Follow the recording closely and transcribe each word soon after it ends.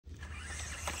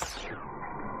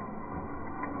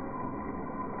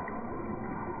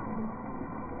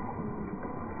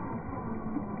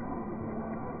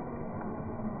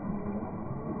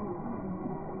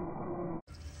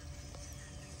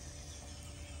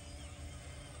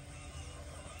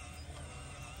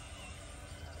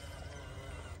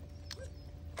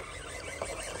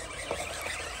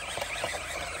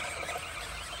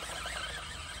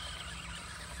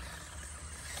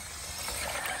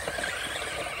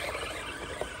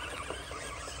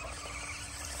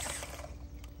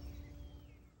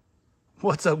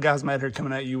What's up guys, Matt here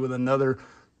coming at you with another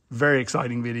very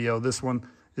exciting video. This one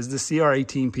is the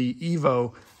CR18p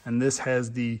Evo, and this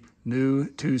has the new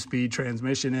 2-speed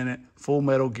transmission in it, full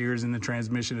metal gears in the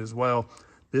transmission as well.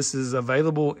 This is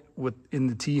available in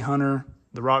the T-Hunter,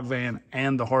 the Rock van,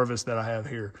 and the Harvest that I have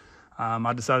here.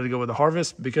 I decided to go with the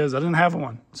Harvest because I didn't have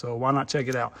one, so why not check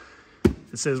it out?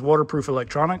 It says waterproof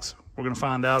electronics. We're gonna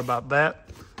find out about that.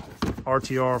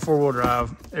 RTR, 4-wheel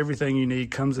drive, everything you need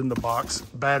comes in the box.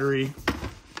 Battery,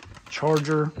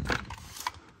 charger,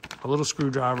 a little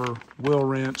screwdriver, wheel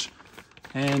wrench,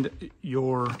 and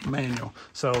your manual.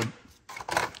 So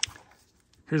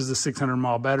here's the 600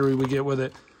 mile battery we get with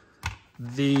it.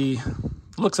 The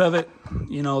looks of it,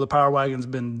 you know, the Power Wagon's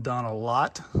been done a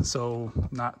lot, so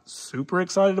not super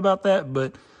excited about that,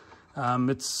 but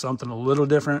it's something a little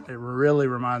different. It really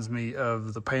reminds me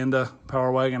of the Panda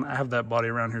Power Wagon. I have that body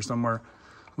around here somewhere.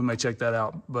 We may check that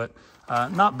out, but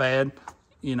not bad.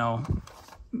 You know,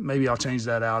 maybe I'll change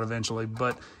that out eventually,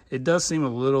 but it does seem a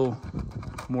little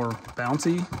more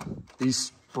bouncy. These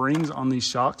springs on these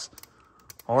shocks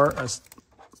are a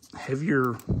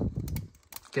heavier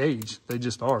gauge. They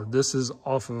just are. This is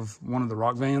off of one of the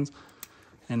Rock vans,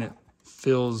 and it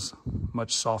feels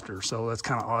much softer, so that's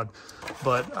kind of odd.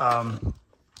 But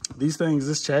these things,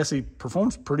 this chassis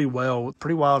performs pretty well.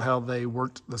 Pretty wild how they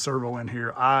worked the servo in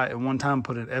here. I at one time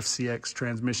put an FCX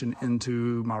transmission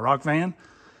into my Rock van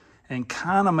and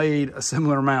kind of made a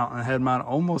similar amount, and I had mine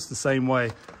almost the same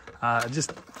way. I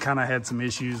just kind of had some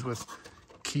issues with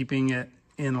keeping it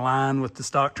in line with the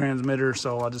stock transmitter,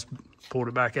 so I just pulled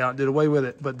it back out, did away with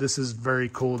it. But this is very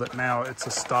cool that now it's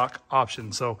a stock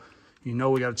option, so you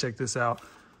know we got to check this out.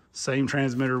 Same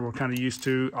transmitter we're kind of used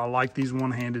to. I like these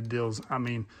one-handed deals. I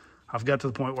mean, I've got to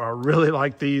the point where I really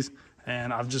like these,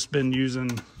 and I've just been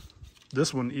using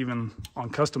this one even on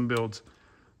custom builds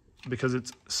because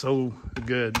it's so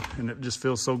good and it just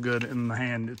feels so good in the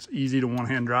hand. It's easy to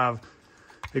one-hand drive,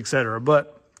 etc.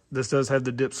 But this does have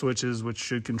the dip switches, which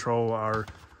should control our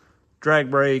drag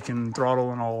brake and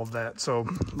throttle and all of that. So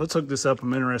let's hook this up.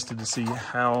 I'm interested to see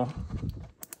how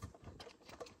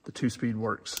the 2-speed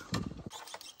works.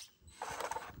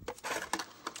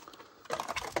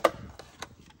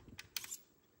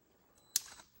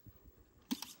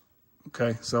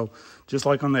 Okay, so just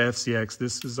like on the FCX,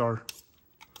 this is our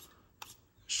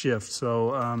shift.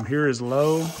 So here is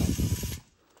low.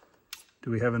 Do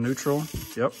we have a neutral?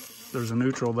 Yep, there's a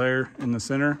neutral there in the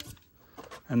center,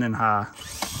 and then high.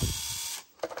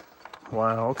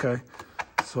 Wow, okay.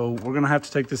 So we're gonna have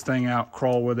to take this thing out,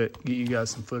 crawl with it, get you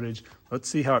guys some footage. Let's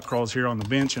see how it crawls here on the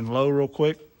bench and low real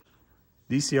quick.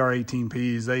 These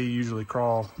CR18Ps, they usually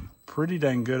crawl pretty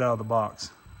dang good out of the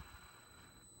box.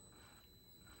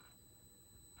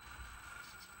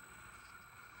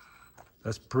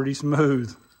 That's pretty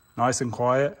smooth, nice and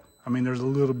quiet. I mean, there's a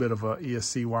little bit of a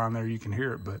ESC whine there, you can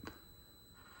hear it, but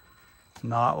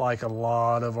not like a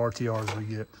lot of RTRs we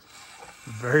get.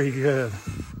 Very good.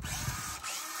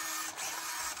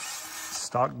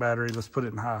 Stock battery, let's put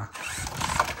it in high.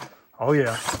 Oh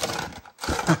yeah,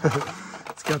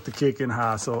 it's got the kick in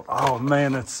high. So, oh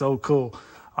man, that's so cool.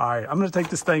 All right, I'm gonna take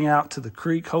this thing out to the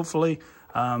creek, hopefully.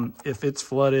 If it's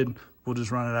flooded, we'll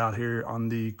just run it out here on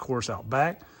the course out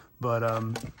back. But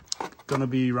gonna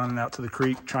be running out to the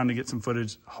creek, trying to get some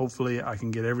footage. Hopefully I can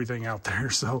get everything out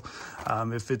there. So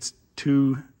if it's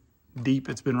too deep,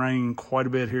 it's been raining quite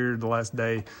a bit here the last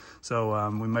day.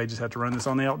 So we may just have to run this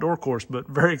on the outdoor course, but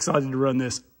very excited to run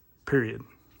this, period.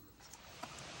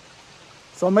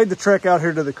 So I made the trek out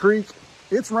here to the creek.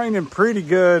 It's raining pretty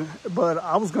good, but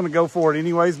I was gonna go for it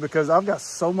anyways because I've got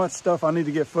so much stuff I need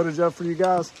to get footage of for you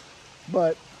guys.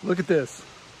 But look at this.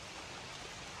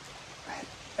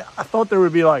 I thought there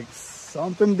would be like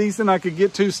something decent I could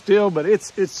get to still, but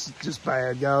it's just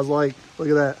bad, guys. Like, look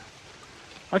at that.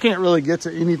 I can't really get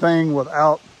to anything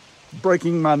without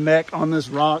breaking my neck on this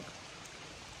rock.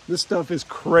 This stuff is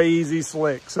crazy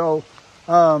slick. So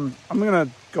I'm gonna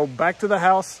go back to the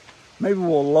house. Maybe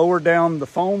we'll lower down the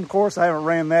foam course. I haven't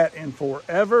ran that in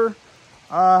forever.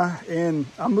 And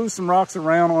I'll move some rocks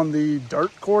around on the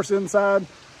dirt course inside.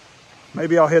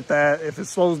 Maybe I'll hit that. If it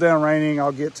slows down raining,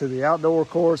 I'll get to the outdoor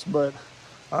course. But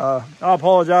I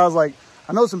apologize. Like,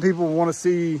 I know some people want to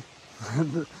see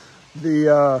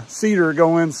the cedar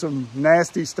go in some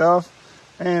nasty stuff.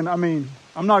 And I mean,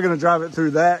 I'm not going to drive it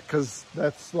through that because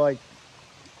that's like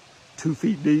 2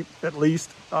 feet deep at least.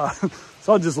 So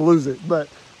I'll just lose it. But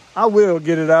I will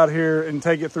get it out here and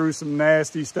take it through some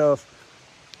nasty stuff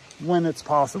when it's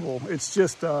possible. It's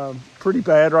just pretty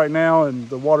bad right now, and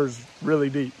the water's really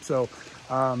deep. So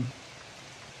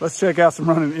let's check out some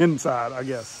running inside, I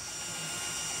guess.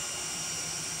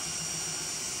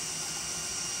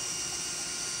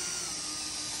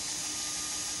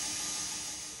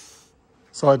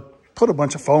 So I put a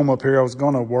bunch of foam up here. I was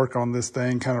going to work on this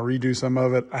thing, kind of redo some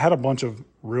of it. I had a bunch of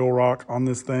real rock on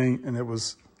this thing, and it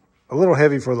was a little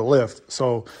heavy for the lift.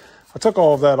 So I took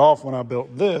all of that off when I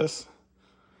built this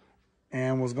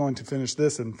and was going to finish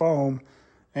this in foam.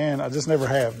 And I just never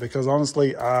have, because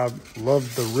honestly, I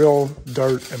love the real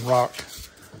dirt and rock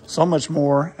so much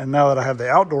more. And now that I have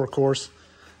the outdoor course,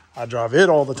 I drive it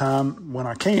all the time when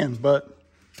I can. But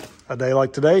a day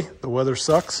like today, the weather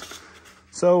sucks.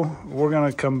 So we're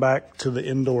gonna come back to the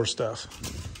indoor stuff.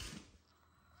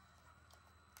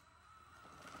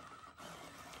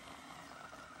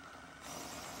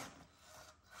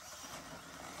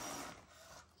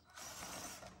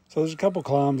 So there's a couple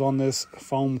climbs on this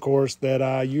foam course that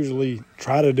I usually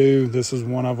try to do. This is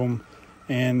one of them.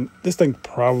 And this thing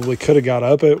probably could have got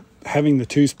up it. Having the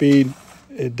 2-speed,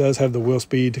 it does have the wheel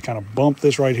speed to kind of bump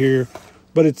this right here.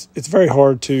 But it's very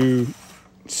hard to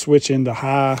switch into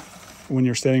high when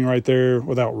you're standing right there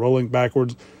without rolling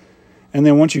backwards. And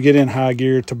then once you get in high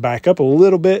gear, to back up a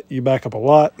little bit, you back up a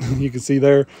lot. You can see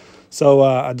there. So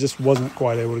I just wasn't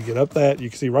quite able to get up that. You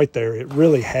can see right there, it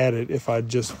really had it if I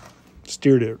just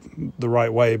steered it the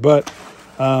right way. But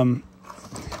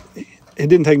it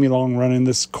didn't take me long running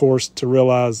this course to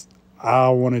realize I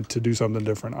wanted to do something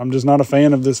different. I'm just not a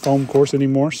fan of this foam course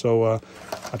anymore. So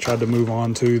I tried to move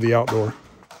on to the outdoor.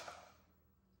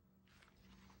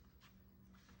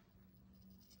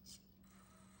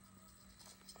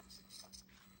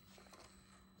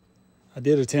 I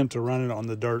did attempt to run it on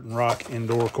the dirt and rock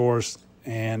indoor course,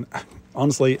 and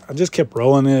honestly, I just kept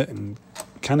rolling it and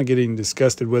kind of getting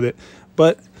disgusted with it.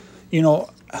 But, you know,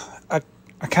 I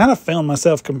kind of found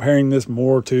myself comparing this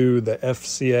more to the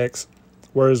FCX,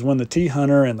 whereas when the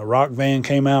T-Hunter and the Rock van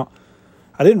came out,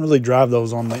 I didn't really drive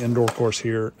those on the indoor course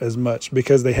here as much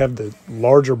because they have the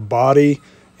larger body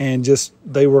and just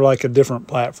they were like a different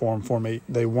platform for me.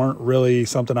 They weren't really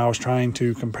something I was trying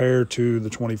to compare to the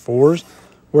 24s.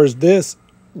 Whereas this,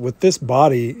 with this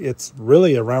body, it's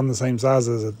really around the same size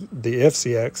as the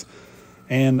FCX.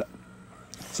 And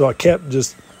so I kept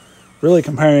just really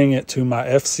comparing it to my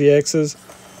FCXs.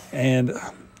 And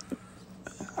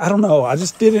I don't know, I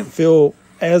just didn't feel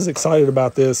as excited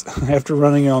about this after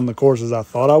running it on the course as I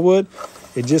thought I would.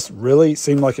 It just really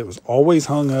seemed like it was always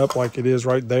hung up like it is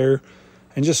right there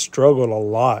and just struggled a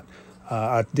lot.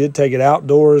 I did take it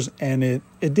outdoors and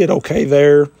it did okay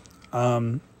there.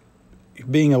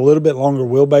 Being a little bit longer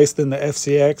wheelbase than the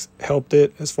FCX helped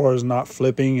it as far as not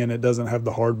flipping, and it doesn't have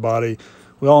the hard body.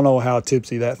 We all know how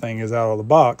tipsy that thing is out of the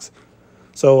box.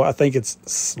 So I think it's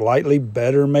slightly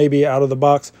better maybe out of the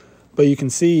box, but you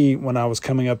can see when I was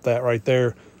coming up that right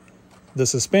there, the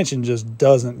suspension just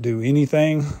doesn't do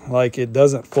anything. Like it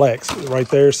doesn't flex right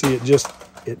there. See,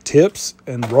 it tips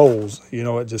and rolls, you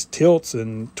know, it just tilts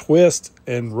and twists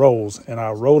and rolls. And I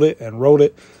rolled it.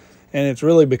 And it's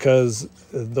really because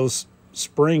those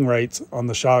spring rates on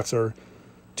the shocks are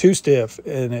too stiff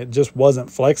and it just wasn't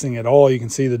flexing at all. You can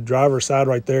see the driver's side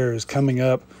right there is coming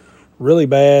up really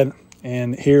bad.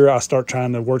 And here I start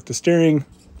trying to work the steering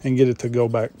and get it to go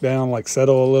back down, like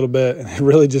settle a little bit. And it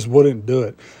really just wouldn't do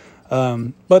it.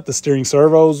 But the steering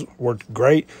servos worked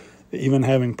great. Even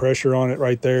having pressure on it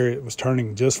right there, it was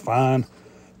turning just fine.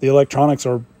 The electronics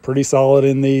are pretty solid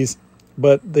in these,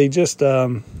 but they just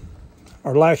are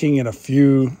lacking in a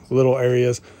few little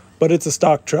areas. But it's a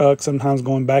stock truck. Sometimes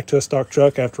going back to a stock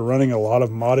truck after running a lot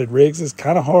of modded rigs is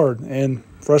kind of hard and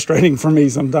frustrating for me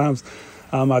sometimes.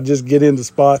 I just get into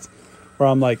spots where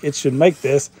I'm like, it should make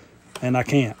this, and I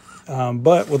can't.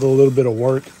 But with a little bit of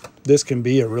work, this can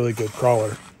be a really good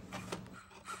crawler.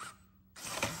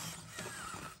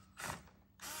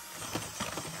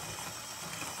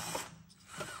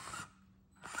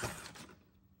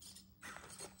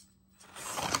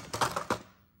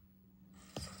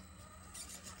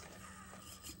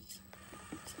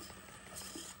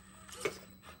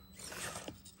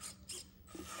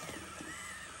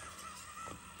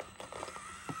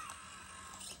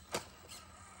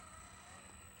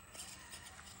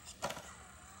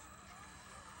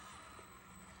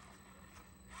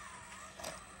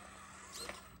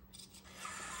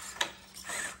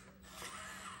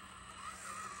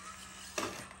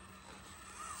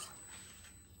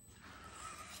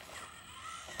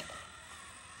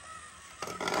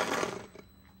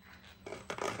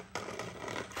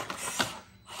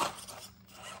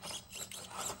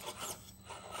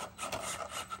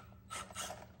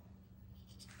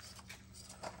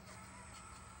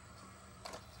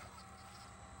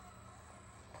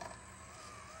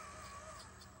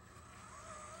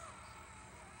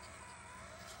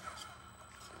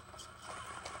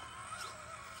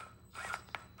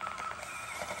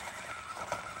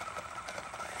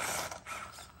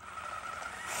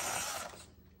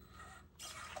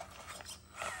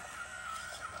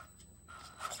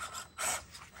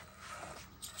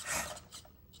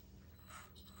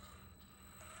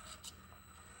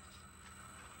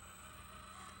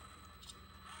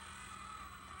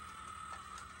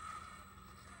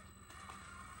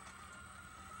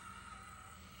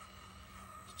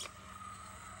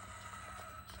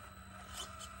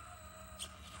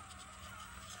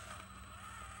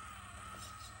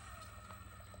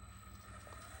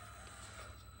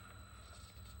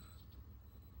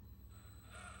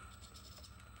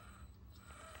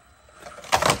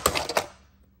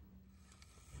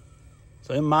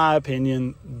 So in my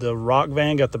opinion, the Rock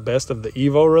van got the best of the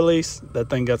Evo release. That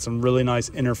thing got some really nice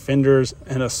inner fenders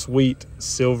and a sweet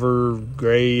silver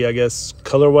gray, I guess,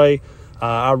 colorway.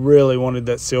 I really wanted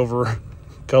that silver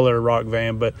color Rock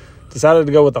van, but decided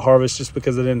to go with the Harvest just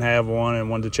because I didn't have one and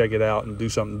wanted to check it out and do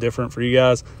something different for you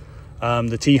guys.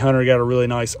 The T-Hunter got a really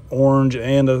nice orange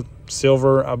and a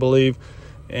silver, I believe.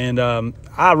 And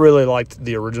I really liked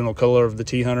the original color of the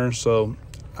T-Hunter, so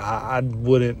I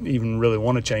wouldn't even really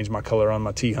want to change my color on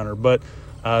my T-Hunter. But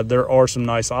there are some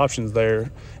nice options there.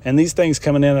 And these things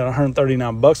coming in at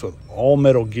 $139 with all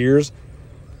metal gears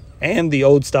and the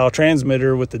old style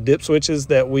transmitter with the dip switches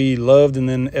that we loved and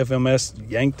then FMS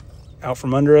yanked out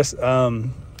from under us.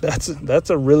 That's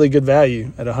a really good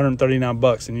value at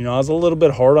 $139. And, you know, I was a little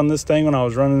bit hard on this thing when I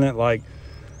was running it. Like,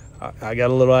 I got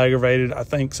a little aggravated. I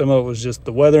think some of it was just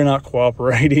the weather not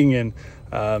cooperating and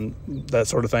that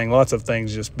sort of thing. Lots of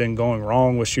things just been going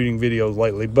wrong with shooting videos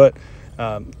lately. But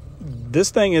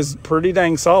this thing is pretty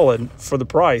dang solid for the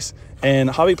price. And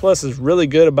Hobbyplus is really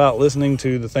good about listening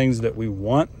to the things that we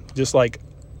want. Just like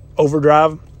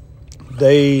overdrive,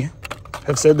 they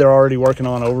have said they're already working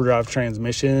on overdrive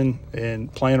transmission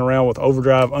and playing around with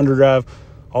overdrive, underdrive,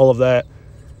 all of that,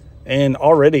 and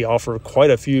already offer quite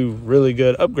a few really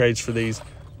good upgrades for these.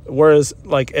 Whereas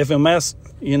like FMS,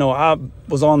 you know, I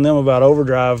was on them about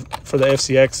overdrive for the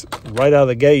FCX right out of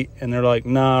the gate, and they're like,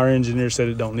 nah, our engineer said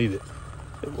it don't need it.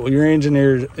 Well, your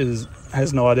engineer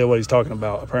has no idea what he's talking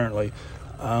about, apparently.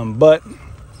 But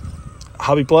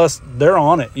Hobbyplus, they're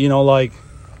on it, you know, like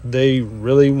they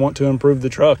really want to improve the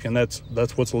truck, and that's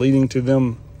what's leading to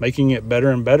them making it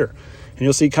better and better. And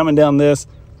you'll see coming down this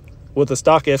with the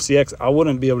stock FCX, I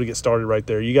wouldn't be able to get started right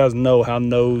there. You guys know how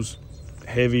nose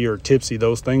heavy or tipsy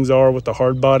those things are with the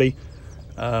hard body.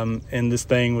 And this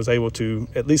thing was able to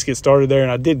at least get started there.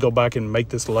 And I did go back and make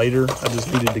this later. I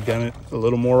just needed to gun it a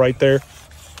little more right there.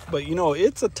 But, you know,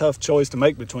 it's a tough choice to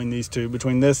make between these two,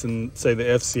 between this and, say, the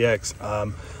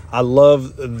FCX. I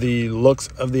love the looks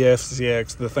of the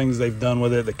FCX, the things they've done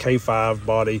with it. The K5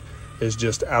 body is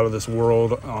just out of this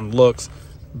world on looks.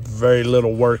 Very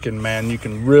little work, and man, you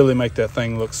can really make that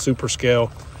thing look super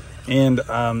scale. And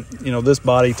you know, this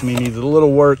body to me needs a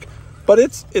little work, but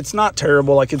it's not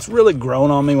terrible. Like, it's really grown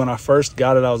on me. When I first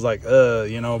got it, I was like,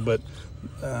 you know, but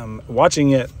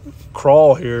watching it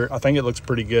crawl here, I think it looks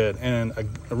pretty good. And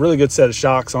a really good set of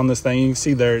shocks on this thing. You can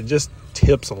see there, it just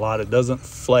tips a lot. It doesn't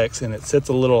flex, and it sits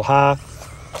a little high.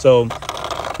 So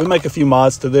we make a few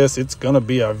mods to this, it's gonna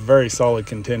be a very solid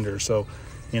contender. So,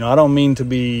 you know, I don't mean to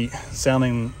be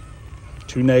sounding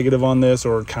too negative on this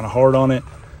or kind of hard on it.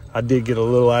 I did get a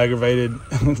little aggravated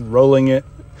rolling it,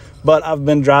 but I've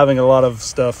been driving a lot of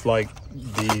stuff like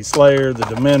the Slayer, the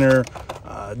Dementor,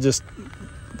 just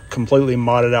completely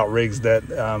modded out rigs that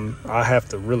I have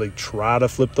to really try to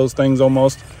flip those things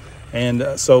almost. And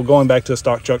so going back to a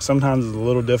stock truck sometimes is a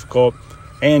little difficult.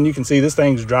 And you can see this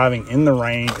thing's driving in the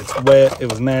rain. It's wet, it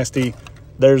was nasty.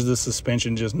 There's the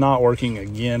suspension just not working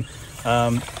again.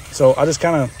 So I just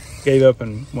kind of gave up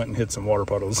and went and hit some water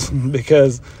puddles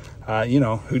because, you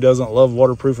know, who doesn't love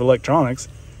waterproof electronics?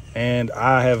 And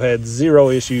I have had zero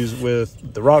issues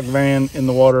with the Rock van in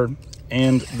the water,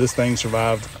 and this thing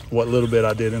survived what little bit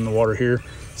I did in the water here.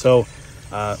 So,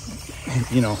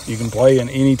 you know, you can play in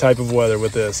any type of weather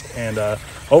with this. And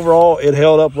overall, it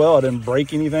held up well. I didn't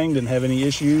break anything, didn't have any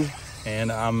issues.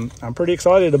 And I'm pretty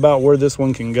excited about where this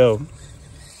one can go.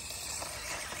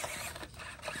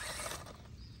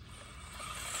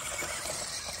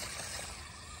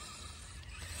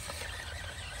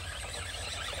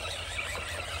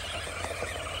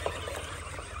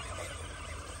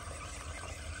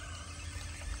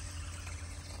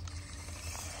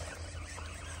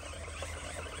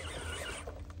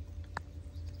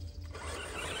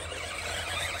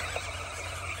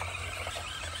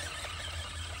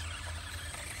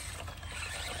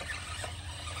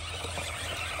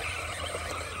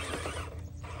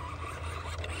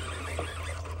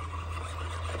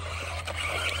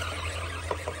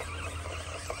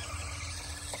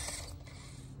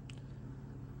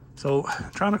 So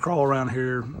trying to crawl around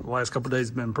here the last couple of days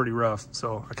has been pretty rough.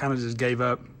 So I kind of just gave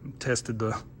up, tested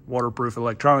the waterproof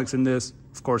electronics in this.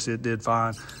 Of course, it did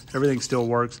fine. Everything still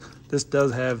works. This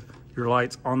does have your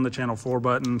lights on the channel 4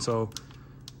 button. So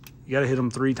you got to hit them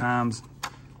 3 times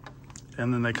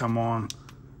and then they come on,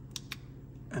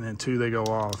 and then 2, they go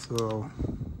off. So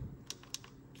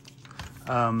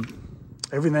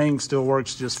everything still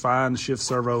works just fine. The shift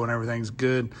servo and everything's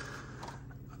good.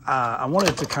 I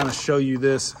wanted to kind of show you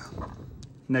this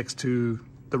next to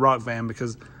the Rock van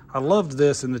because I loved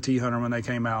this in the T-Hunter when they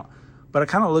came out, but I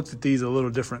kind of looked at these a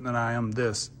little different than I am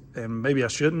this, and maybe I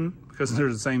shouldn't because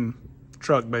they're the same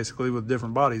truck basically with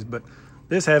different bodies. But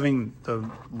this having the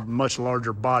much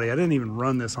larger body, I didn't even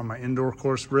run this on my indoor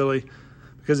course really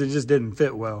because it just didn't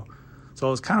fit well. So I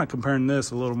was kind of comparing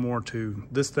this a little more to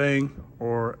this thing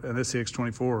or an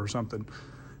FCX24 or something.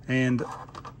 And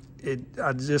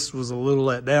I just was a little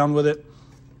let down with it.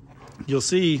 You'll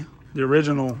see the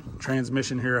original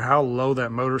transmission here, how low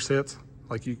that motor sits.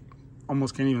 Like you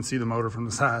almost can't even see the motor from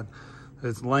the side.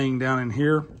 It's laying down in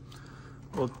here.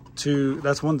 Well,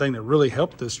 that's one thing that really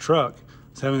helped this truck,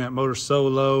 is having that motor so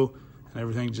low and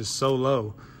everything just so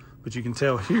low. But you can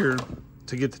tell here,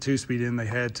 to get the 2-speed in, they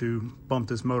had to bump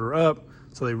this motor up.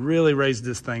 So they really raised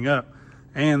this thing up.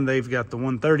 And they've got the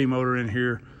 130 motor in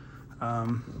here,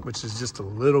 which is just a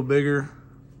little bigger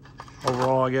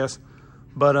overall, I guess.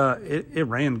 But it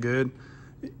ran good.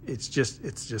 It's just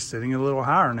sitting a little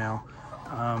higher now.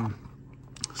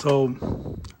 So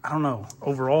I don't know.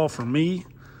 Overall, for me,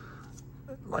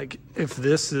 like if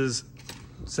this is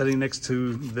sitting next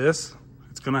to this,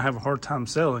 it's going to have a hard time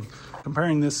selling.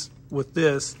 Comparing this with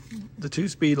this, the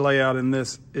 2-speed layout in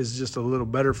this is just a little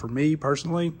better for me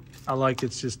personally. I like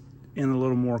it's just in a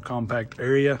little more compact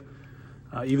area,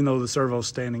 even though the servo's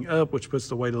standing up, which puts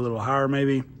the weight a little higher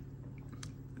maybe.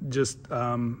 Just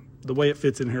the way it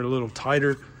fits in here a little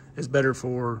tighter is better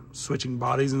for switching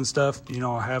bodies and stuff. You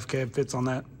know, a half cab fits on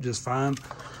that just fine.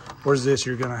 Whereas this,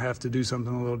 you're gonna have to do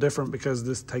something a little different because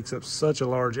this takes up such a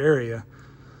large area.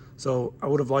 So I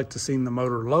would have liked to seen the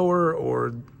motor lower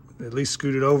or at least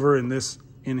scoot it over and this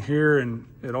in here and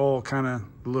it all kind of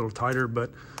a little tighter,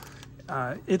 but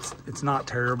it's not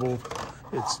terrible.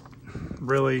 It's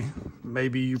really,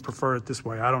 maybe you prefer it this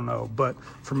way, I don't know. But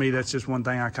for me, that's just one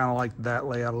thing. I kind of like that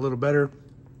layout a little better.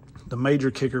 The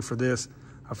major kicker for this,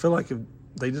 I feel like if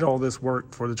they did all this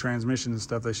work for the transmission and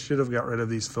stuff, they should have got rid of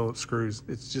these Phillips screws.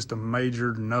 It's just a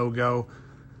major no-go.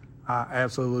 I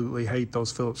absolutely hate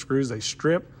those Phillips screws. They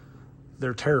strip,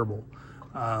 they're terrible.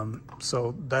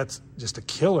 So that's just a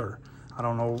killer. I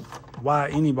don't know why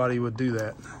anybody would do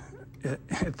that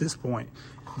at this point.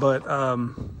 But I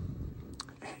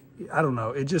don't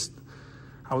know.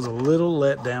 I was a little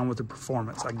let down with the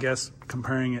performance. I guess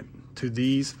comparing it to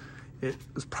these, it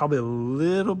was probably a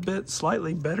little bit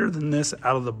slightly better than this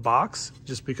out of the box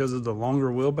just because of the longer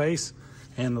wheelbase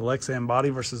and the Lexan body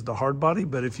versus the hard body.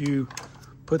 But if you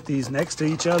put these next to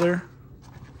each other,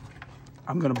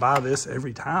 I'm gonna buy this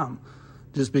every time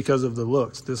just because of the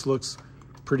looks. This looks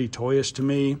pretty toyish to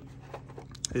me.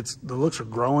 The looks are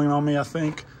growing on me, I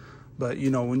think. But you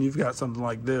know, when you've got something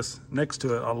like this next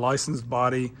to it, a licensed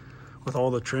body with all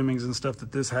the trimmings and stuff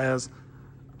that this has,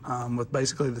 with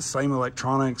basically the same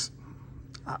electronics,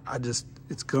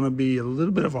 it's gonna be a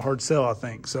little bit of a hard sell, I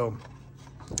think. So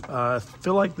I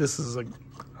feel like this is a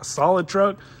solid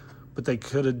truck, but they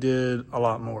could have did a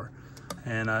lot more.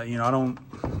 And you know, I don't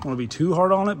want to be too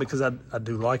hard on it because I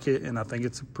do like it and I think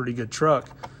it's a pretty good truck.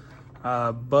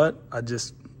 But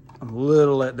I'm a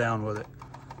little let down with it.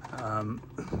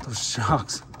 Those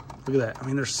shocks, look at that. I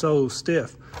mean, they're so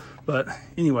stiff. But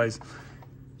anyways,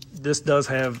 this does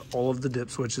have all of the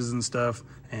dip switches and stuff.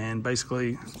 And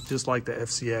basically, just like the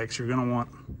FCX, you're gonna want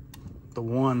the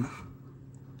one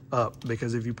up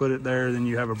because if you put it there, then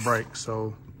you have a brake.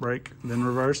 So brake, then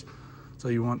reverse. So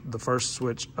you want the first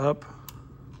switch up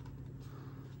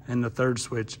and the third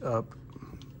switch up,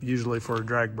 usually for a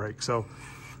drag brake. So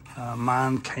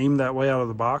mine came that way out of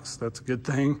the box. That's a good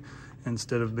thing,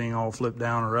 instead of being all flipped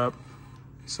down or up.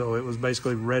 So it was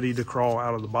basically ready to crawl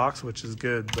out of the box, which is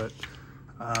good. But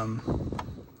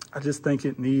I just think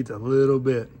it needs a little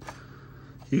bit.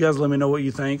 You guys let me know what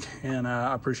you think, and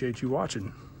I appreciate you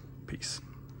watching. Peace.